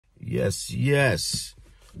Yes.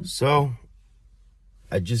 So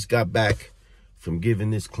I just got back from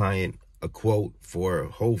giving this client a quote for a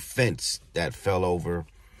whole fence that fell over.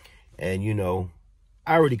 And,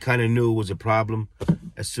 I already kind of knew it was a problem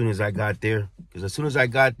as soon as I got there. Because as soon as I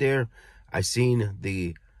got there, I seen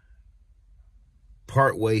the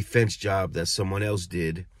partway fence job that someone else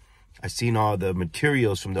did. I seen all the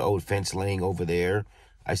materials from the old fence laying over there.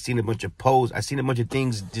 I seen a bunch of posts. I seen a bunch of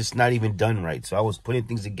things just not even done right. So I was putting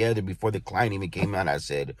things together before the client even came out. I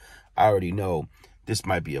said, I already know this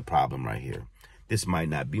might be a problem right here. This might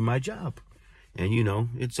not be my job. And,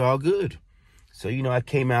 it's all good. So, I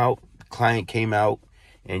came out, the client came out,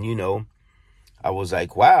 and, I was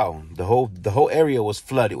like, wow, the whole area was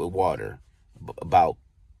flooded with water. About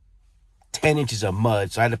 10 inches of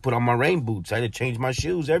mud. So I had to put on my rain boots. I had to change my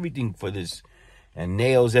shoes, everything for this. And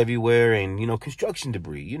nails everywhere and, construction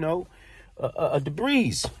debris,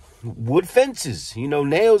 debris, wood fences,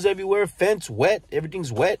 nails everywhere, fence wet,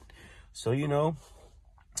 everything's wet. So,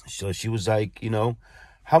 so she was like,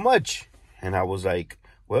 how much? And I was like,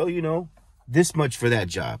 well, this much for that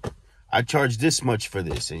job. I charge this much for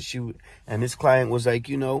this. And this client was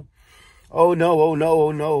like, oh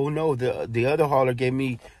no. The other hauler gave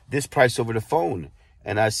me this price over the phone.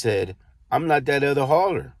 And I said, I'm not that other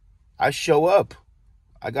hauler. I show up.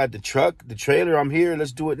 I got the truck, the trailer. I'm here.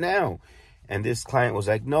 Let's do it now. And this client was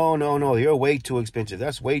like, no. You're way too expensive.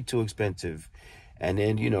 That's way too expensive. And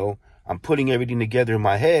then, I'm putting everything together in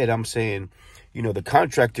my head. I'm saying, the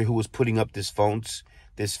contractor who was putting up this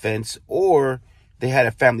fence, or they had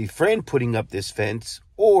a family friend putting up this fence,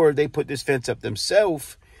 or they put this fence up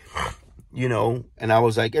themselves, and I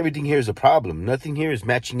was like, everything here is a problem. Nothing here is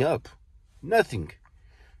matching up. Nothing.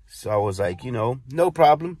 So I was like, no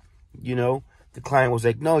problem. The client was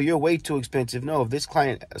like, no, you're way too expensive. No, this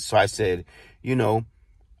client. So I said,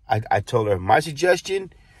 I told her, my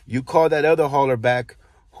suggestion, you call that other hauler back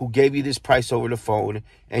who gave you this price over the phone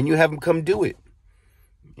and you have him come do it.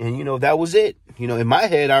 And, that was it. In my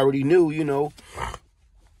head, I already knew,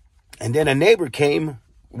 And then a neighbor came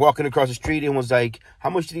walking across the street and was like, how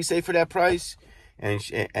much did he say for that price? And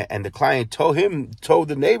the client told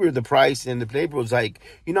the neighbor the price. And the neighbor was like,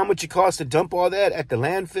 you know how much it costs to dump all that at the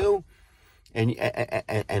landfill? And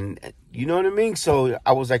you know what I mean? So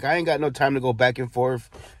I was like, I ain't got no time to go back and forth.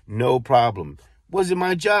 No problem. Wasn't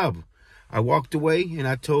my job. I walked away and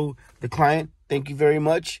I told the client, thank you very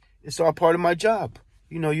much. It's all part of my job.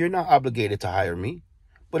 You're not obligated to hire me.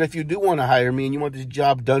 But if you do want to hire me and you want this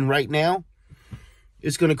job done right now,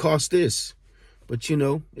 it's going to cost this. But,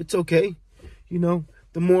 it's okay. The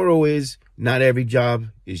moral is not every job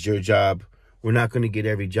is your job. We're not going to get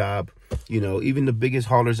every job. Even the biggest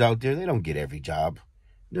haulers out there, they don't get every job.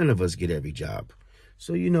 None of us get every job.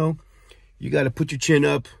 So, you got to put your chin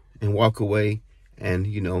up and walk away. And,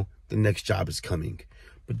 the next job is coming.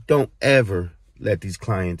 But don't ever let these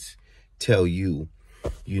clients tell you,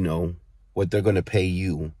 what they're going to pay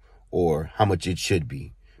you or how much it should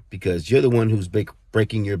be. Because you're the one who's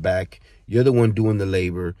breaking your back. You're the one doing the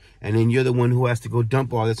labor. And then you're the one who has to go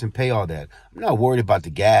dump all this and pay all that. I'm not worried about the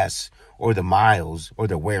gas or the miles or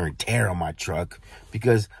the wear and tear on my truck,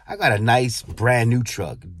 because I got a nice brand new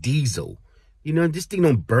truck, diesel. This thing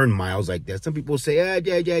don't burn miles like that. Some people say,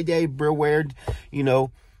 bro, weird.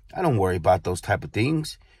 I don't worry about those type of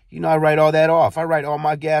things. I write all that off. I write all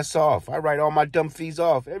my gas off. I write all my dump fees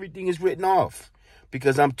off. Everything is written off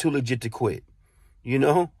because I'm too legit to quit.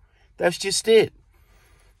 That's just it.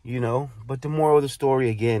 But the moral of the story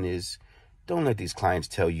again is, don't let these clients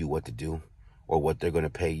tell you what to do or what they're going to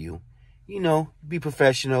pay you. Be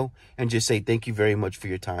professional and just say thank you very much for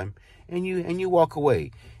your time, and you walk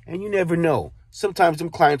away. And you never know. Sometimes them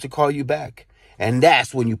clients will call you back, and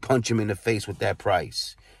that's when you punch them in the face with that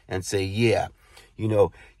price and say, yeah,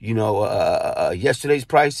 yesterday's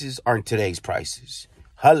prices aren't today's prices.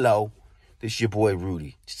 Hello, this your boy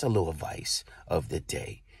Rudy. Just a little advice of the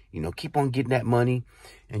day. Keep on getting that money,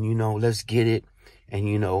 and let's get it.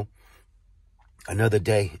 And another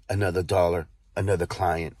day, another dollar, another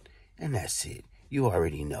client. And that's it. You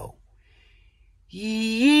already know.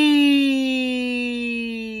 Yee.